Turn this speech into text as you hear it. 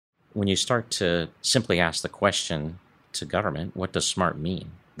when you start to simply ask the question to government, what does smart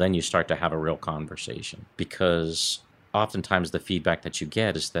mean? Then you start to have a real conversation, because oftentimes the feedback that you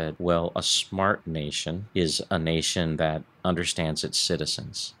get is that, well, a smart nation is a nation that understands its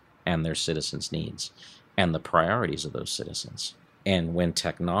citizens and their citizens' needs and the priorities of those citizens. And when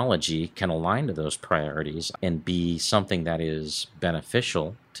technology can align to those priorities and be something that is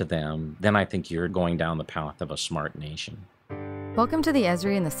beneficial to them, then I think you're going down the path of a smart nation. Welcome to the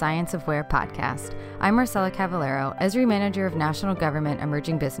Esri and the Science of Where podcast. I'm Marcela Cavallero, Esri Manager of National Government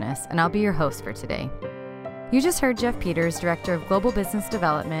Emerging Business, and I'll be your host for today. You just heard Jeff Peters, Director of Global Business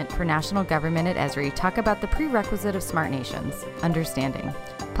Development for National Government at Esri, talk about the prerequisite of smart nations, understanding.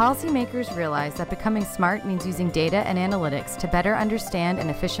 Policymakers realize that becoming smart means using data and analytics to better understand and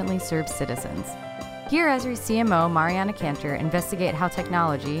efficiently serve citizens. Here, Esri's CMO, Mariana Cantor, investigate how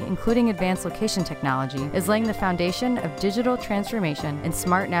technology, including advanced location technology, is laying the foundation of digital transformation and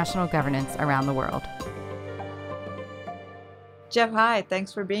smart national governance around the world. Jeff, hi.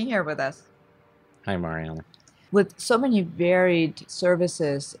 Thanks for being here with us. Hi, Mariana. With so many varied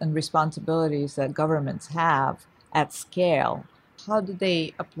services and responsibilities that governments have at scale, how do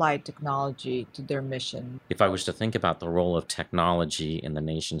they apply technology to their mission? If I was to think about the role of technology in the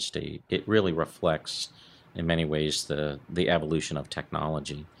nation state, it really reflects, in many ways, the evolution of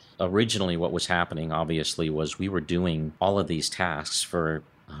technology. Originally, what was happening, obviously, was we were doing all of these tasks for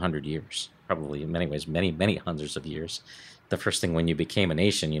 100 years, probably in many ways, many hundreds of years. The first thing when you became a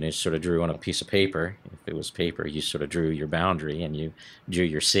nation, you sort of drew on a piece of paper. If it was paper, you sort of drew your boundary, and you drew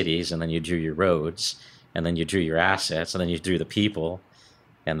your cities, and then you drew your roads, and then you drew your assets, and then you drew the people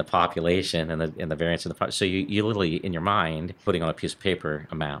and the population and the variance of the so you literally, in your mind, putting on a piece of paper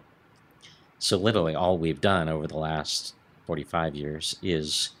a map. So literally all we've done over the last 45 years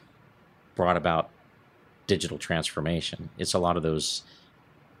is brought about digital transformation. It's a lot of those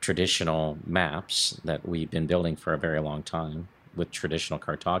traditional maps that we've been building for a very long time with traditional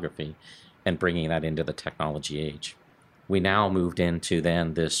cartography and bringing that into the technology age. We now moved into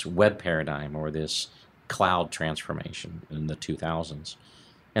then this web paradigm, or this cloud transformation in the 2000s.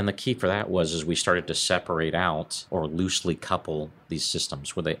 And the key for that was we started to separate out or loosely couple these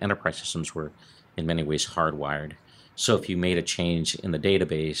systems, where the enterprise systems were in many ways hardwired. So if you made a change in the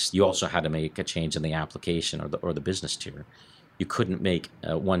database, you also had to make a change in the application or the business tier. You couldn't make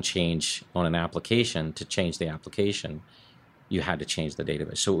one change on an application to change the application. You had to change the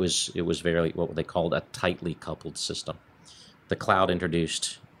database. So it was very what they called a tightly coupled system. The cloud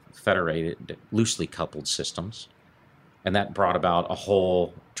introduced federated, loosely coupled systems, and that brought about a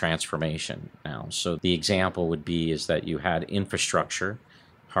whole transformation now. So the example would be is that you had infrastructure,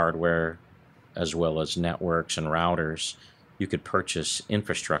 hardware, as well as networks and routers. You could purchase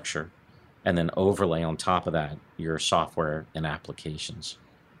infrastructure and then overlay on top of that your software and applications.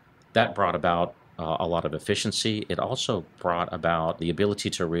 That brought about a lot of efficiency. It also brought about the ability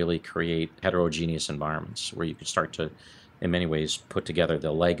to really create heterogeneous environments where you could start to, in many ways, put together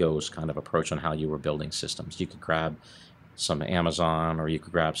the Legos kind of approach on how you were building systems. You could grab some Amazon, or you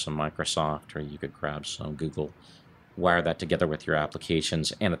could grab some Microsoft, or you could grab some Google, wire that together with your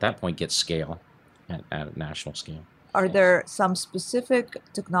applications, and at that point get scale at a national scale. Are there some specific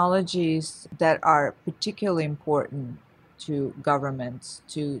technologies that are particularly important to governments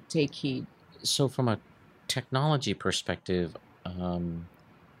to take heed? So from a technology perspective,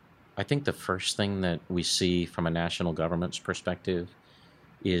 I think the first thing that we see from a national government's perspective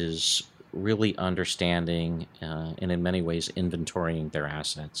is really understanding and in many ways inventorying their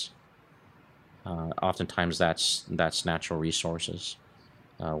assets. Oftentimes that's natural resources,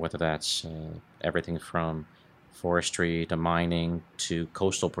 whether that's everything from forestry to mining to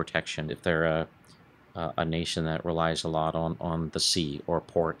coastal protection. If they're a nation that relies a lot on the sea or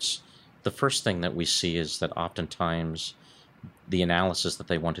ports, the first thing that we see is that oftentimes the analysis that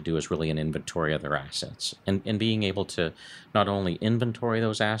they want to do is really an inventory of their assets, and being able to not only inventory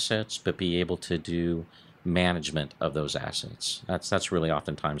those assets, but be able to do management of those assets. That's really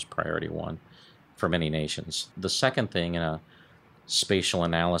oftentimes priority one for many nations. The second thing, in a spatial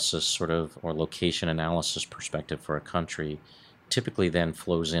analysis or location analysis perspective for a country, typically then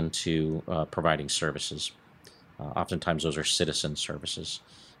flows into providing services. Oftentimes those are citizen services.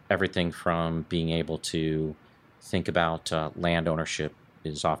 Everything from being able to think about land ownership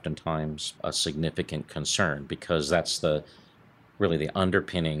is oftentimes a significant concern, because that's really the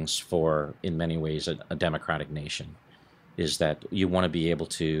underpinnings for, in many ways, a democratic nation, is that you want to be able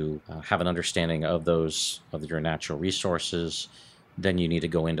to have an understanding of your natural resources. Then you need to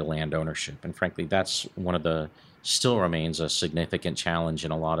go into land ownership. And frankly, that's still remains a significant challenge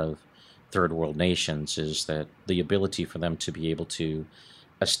in a lot of third world nations, is that the ability for them to be able to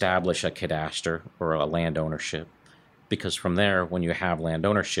establish a cadastre or a land ownership. Because from there, when you have land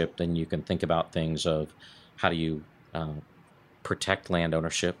ownership, then you can think about things of how do you protect land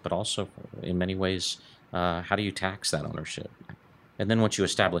ownership, but also in many ways, how do you tax that ownership? And then once you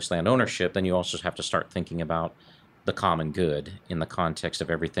establish land ownership, then you also have to start thinking about the common good in the context of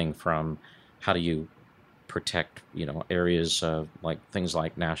everything from how do you protect, areas like things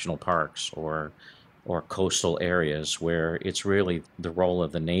like national parks or coastal areas where it's really the role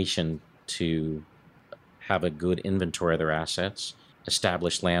of the nation to have a good inventory of their assets,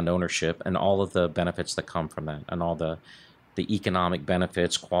 establish land ownership, and all of the benefits that come from that, and all the economic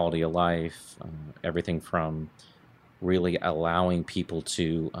benefits, quality of life, everything from really allowing people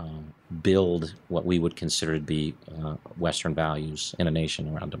to build what we would consider to be Western values in a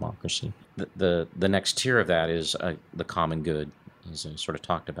nation around democracy. The next tier of that is the common good, as I sort of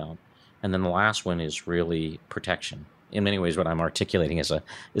talked about. And then the last one is really protection. In many ways, what I'm articulating is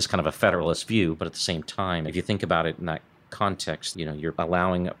kind of a federalist view, but at the same time, if you think about it in that context, you're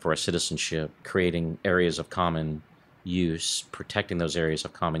allowing for a citizenship, creating areas of common use, protecting those areas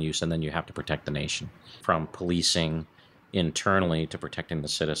of common use, and then you have to protect the nation from policing internally to protecting the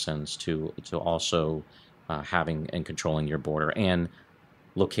citizens to also having and controlling your border. And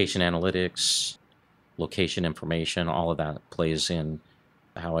location analytics, location information, all of that plays in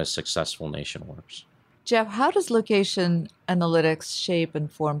how a successful nation works. Jeff, how does location analytics shape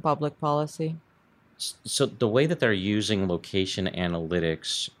and form public policy? So the way that they're using location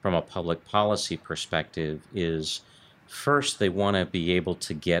analytics from a public policy perspective is, first, they want to be able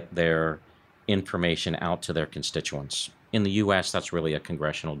to get their information out to their constituents. In the U.S., that's really a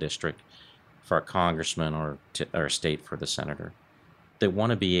congressional district for a congressman or a state for the senator. They want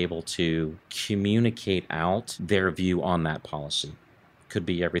to be able to communicate out their view on that policy. Could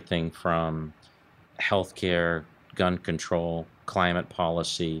be everything from healthcare, gun control, climate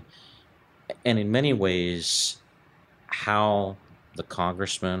policy, and in many ways, how the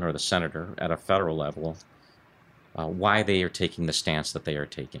congressman or the senator at a federal level, why they are taking the stance that they are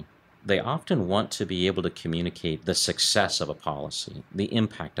taking. They often want to be able to communicate the success of a policy, the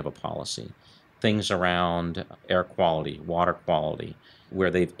impact of a policy, things around air quality, water quality,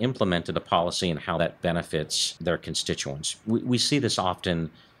 where they've implemented a policy and how that benefits their constituents. We see this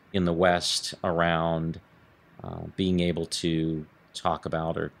often in the West around being able to talk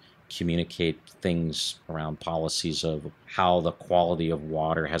about or communicate things around policies of how the quality of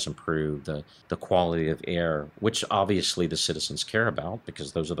water has improved, the quality of air, which obviously the citizens care about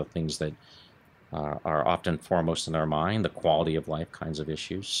because those are the things that are often foremost in their mind, the quality of life kinds of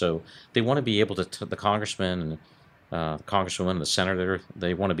issues. So they want to be able to, the congressman and the congresswoman, the senator,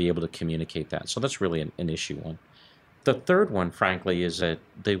 they want to be able to communicate that. So that's really an issue one. The third one, frankly, is that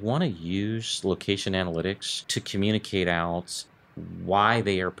they want to use location analytics to communicate out why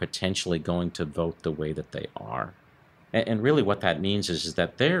they are potentially going to vote the way that they are. And really what that means is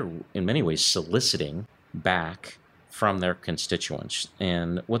that they're, in many ways, soliciting back from their constituents.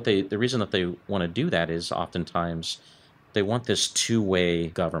 And the reason that they want to do that is oftentimes they want this two-way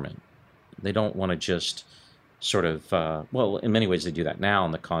government. They don't want to just sort of, well, in many ways they do that now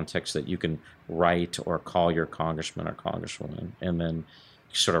in the context that you can write or call your congressman or congresswoman and then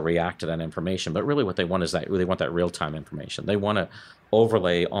sort of react to that information. But really what they want is they want that real-time information. They want to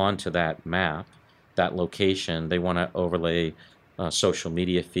overlay onto that map, that location. They want to overlay social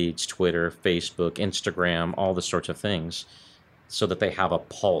media feeds, Twitter, Facebook, Instagram, all the sorts of things, so that they have a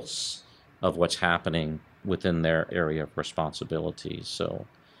pulse of what's happening within their area of responsibility. So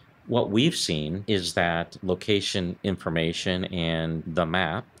what we've seen is that location information and the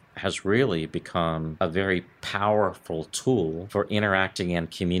map has really become a very powerful tool for interacting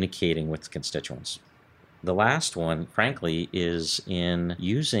and communicating with constituents. The last one, frankly, is in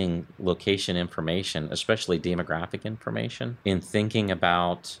using location information, especially demographic information, in thinking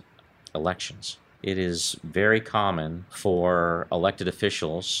about elections. It is very common for elected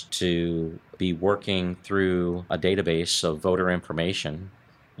officials to be working through a database of voter information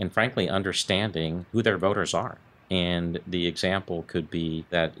and, frankly, understanding who their voters are. And the example could be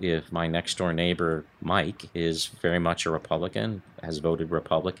that if my next door neighbor, Mike, is very much a Republican, has voted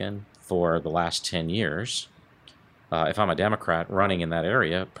Republican for the last 10 years, if I'm a Democrat running in that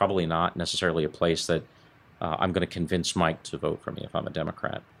area, probably not necessarily a place that I'm going to convince Mike to vote for me if I'm a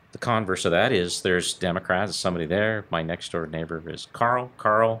Democrat. The converse of that is there's Democrats, somebody there. My next door neighbor is Carl.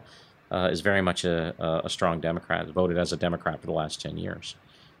 Carl is very much a strong Democrat, voted as a Democrat for the last 10 years.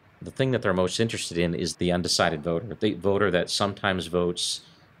 The thing that they're most interested in is the undecided voter, the voter that sometimes votes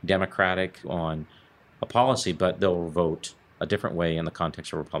Democratic on a policy, but they'll vote a different way in the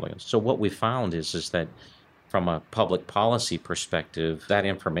context of Republicans. So what we found is that from a public policy perspective, that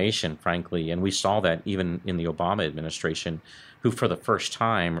information, frankly, and we saw that even in the Obama administration, who for the first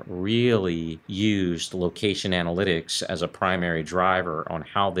time really used location analytics as a primary driver on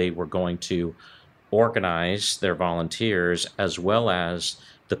how they were going to organize their volunteers as well as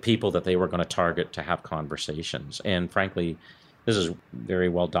the people that they were going to target to have conversations. And frankly, this is very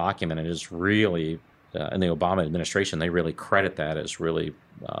well documented. It's really, in the Obama administration, they really credit that as really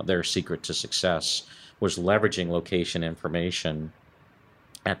their secret to success was leveraging location information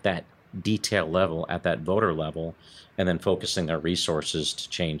at that detail level, at that voter level, and then focusing their resources to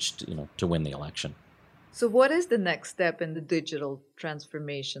change, to win the election. So what is the next step in the digital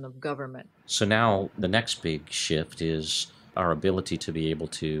transformation of government? So now the next big shift is our ability to be able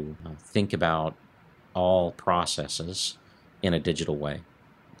to think about all processes in a digital way.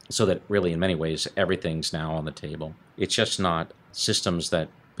 So that really, in many ways, everything's now on the table. It's just not systems that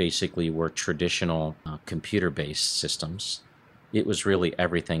basically were traditional computer-based systems. It was really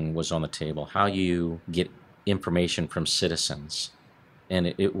everything was on the table. How you get information from citizens.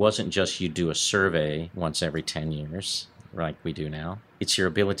 And it wasn't just you do a survey once every 10 years, like we do now. It's your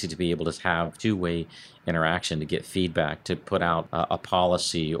ability to be able to have two-way interaction, to get feedback, to put out a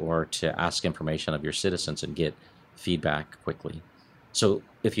policy or to ask information of your citizens and get feedback quickly. So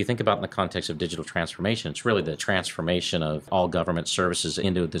if you think about in the context of digital transformation, it's really the transformation of all government services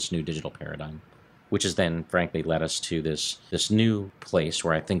into this new digital paradigm, which has then, frankly, led us to this new place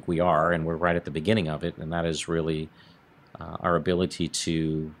where I think we are, and we're right at the beginning of it, and that is really our ability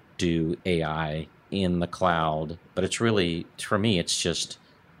to do AI in the cloud. But it's really, for me, it's just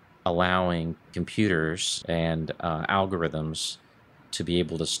allowing computers and algorithms to be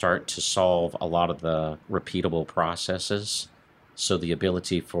able to start to solve a lot of the repeatable processes. So the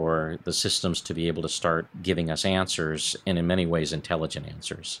ability for the systems to be able to start giving us answers, and in many ways intelligent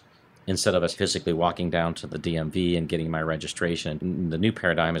answers, instead of us physically walking down to the DMV and getting my registration. The new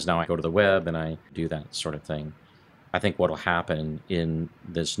paradigm is now I go to the web and I do that sort of thing. I think what will happen in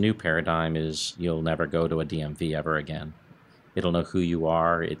this new paradigm is you'll never go to a DMV ever again. It'll know who you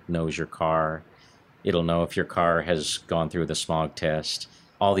are. It knows your car. It'll know if your car has gone through the smog test.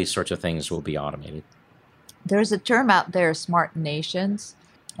 All these sorts of things will be automated. There's a term out there, smart nations,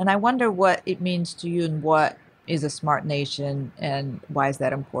 and I wonder what it means to you and what is a smart nation and why is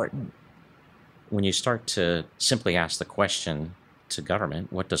that important? When you start to simply ask the question to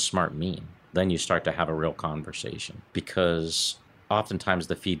government, what does smart mean? Then you start to have a real conversation, because oftentimes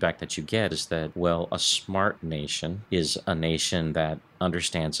the feedback that you get is that, well, a smart nation is a nation that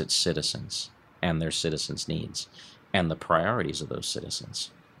understands its citizens and their citizens' needs and the priorities of those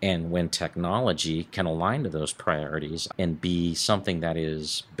citizens. And when technology can align to those priorities and be something that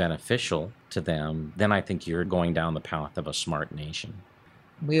is beneficial to them, then I think you're going down the path of a smart nation.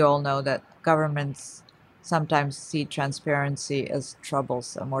 We all know that governments sometimes see transparency as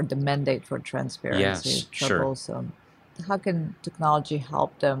troublesome, or the mandate for transparency Yes, troublesome. Sure. How can technology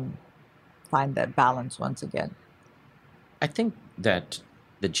help them find that balance once again? I think that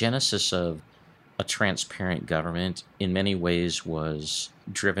the genesis of a transparent government in many ways was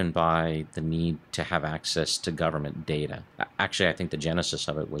driven by the need to have access to government data. Actually, I think the genesis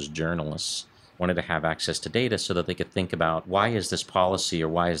of it was journalists wanted to have access to data so that they could think about, why is this policy or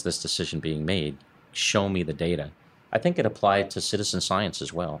why is this decision being made? Show me the data. I think it applied to citizen science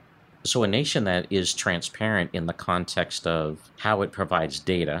as well. So a nation that is transparent in the context of how it provides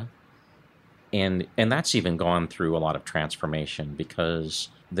data, and that's even gone through a lot of transformation, because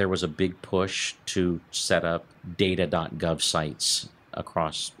there was a big push to set up data.gov sites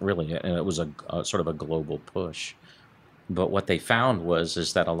across, really, and it was a sort of a global push. But what they found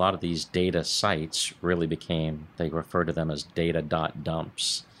is that a lot of these data sites really became, they refer to them as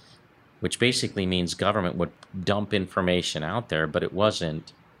data.dumps, which basically means government would dump information out there, but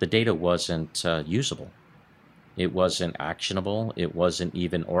the data wasn't usable. It wasn't actionable. It wasn't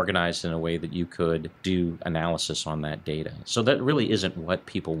even organized in a way that you could do analysis on that data. So that really isn't what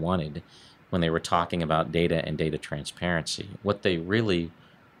people wanted when they were talking about data and data transparency. What they really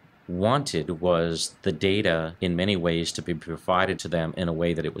wanted was the data in many ways to be provided to them in a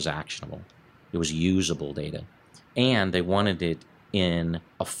way that it was actionable. It was usable data. And they wanted it in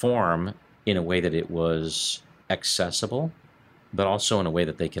a form, in a way that it was accessible, but also in a way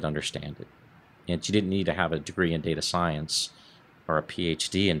that they could understand it. And you didn't need to have a degree in data science or a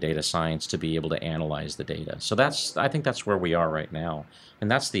PhD in data science to be able to analyze the data. So I think that's where we are right now.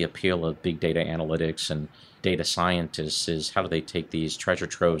 And that's the appeal of big data analytics and data scientists, is how do they take these treasure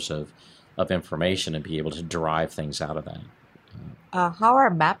troves of information and be able to derive things out of that. How are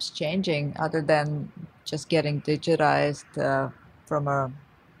maps changing other than just getting digitized from a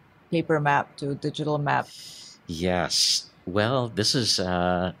paper map to digital map? Yes. Well, this is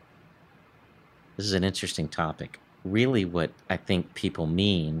an interesting topic. Really, what I think people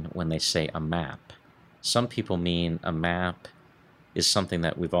mean when they say a map. Some people mean a map is something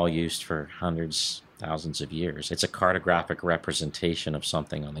that we've all used for hundreds, thousands of years. It's a cartographic representation of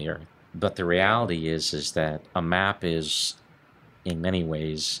something on the earth. But the reality is that a map is, in many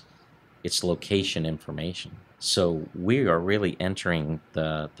ways, it's location information. So we are really entering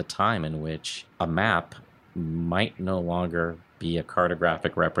the time in which a map might no longer be a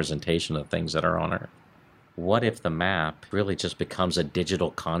cartographic representation of things that are on Earth. What if the map really just becomes a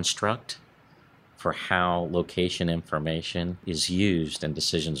digital construct for how location information is used and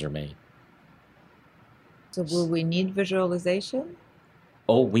decisions are made? So will we need visualization?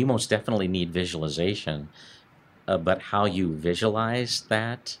 Oh, we most definitely need visualization, but how you visualize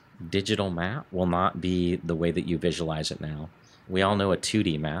that digital map will not be the way that you visualize it now. We all know a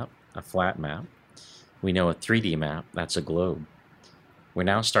 2D map, a flat map. We know a 3D map, that's a globe. We're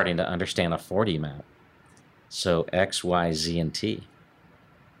now starting to understand a 4D map. So X, Y, Z, and T.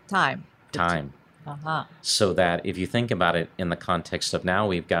 Time. Uh-huh. So that if you think about it in the context of now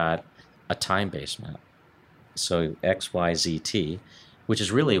we've got a time-based map. So X, Y, Z, T, which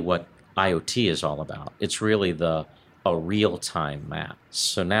is really what IoT is all about. It's really a real-time map.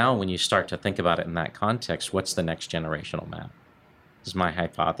 So now when you start to think about it in that context, what's the next generational map? This is my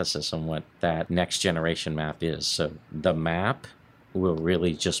hypothesis on what that next generation map is. So the map will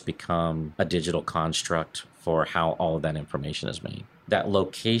really just become a digital construct for how all of that information is made. That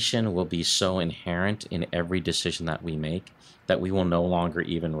location will be so inherent in every decision that we make that we will no longer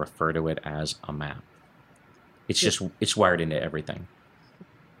even refer to it as a map. It's wired into everything.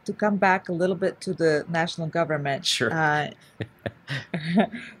 To come back a little bit to the national government. Sure.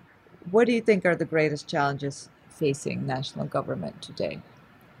 What do you think are the greatest challenges facing national government today?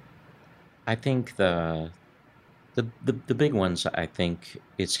 I think the big ones, I think,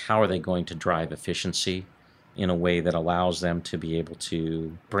 it's how are they going to drive efficiency in a way that allows them to be able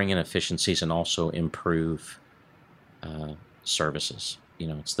to bring in efficiencies and also improve services.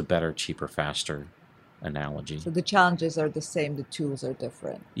 It's the better, cheaper, faster analogy. So the challenges are the same, the tools are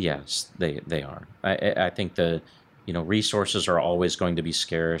different. Yes, they are. I think resources are always going to be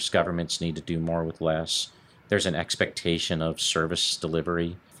scarce. Governments need to do more with less. There's an expectation of service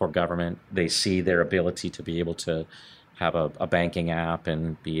delivery for government. They see their ability to be able to have a banking app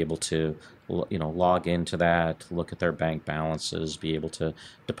and be able to log into that, look at their bank balances, be able to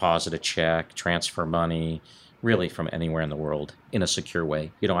deposit a check, transfer money, really from anywhere in the world in a secure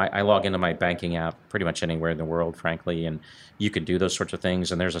way. I log into my banking app pretty much anywhere in the world, frankly, and you can do those sorts of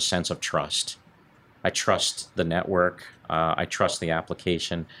things, and there's a sense of trust. I trust the network. I trust the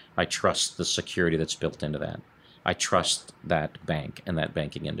application. I trust the security that's built into that. I trust that bank and that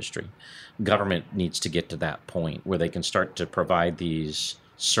banking industry. Government needs to get to that point where they can start to provide these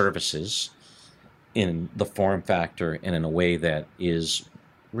services in the form factor and in a way that is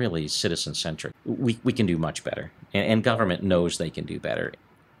really citizen-centric. We can do much better, and government knows they can do better.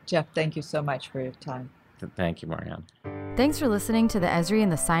 Jeff, thank you so much for your time. Thank you, Marianne. Thanks for listening to the Esri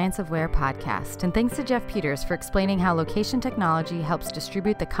and the Science of Where podcast, and thanks to Jeff Peters for explaining how location technology helps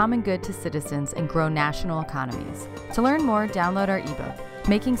distribute the common good to citizens and grow national economies. To learn more, download our ebook,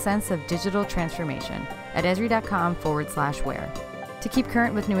 Making Sense of Digital Transformation, at esri.com/where. To keep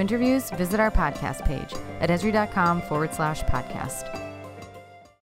current with new interviews, visit our podcast page at esri.com/podcast.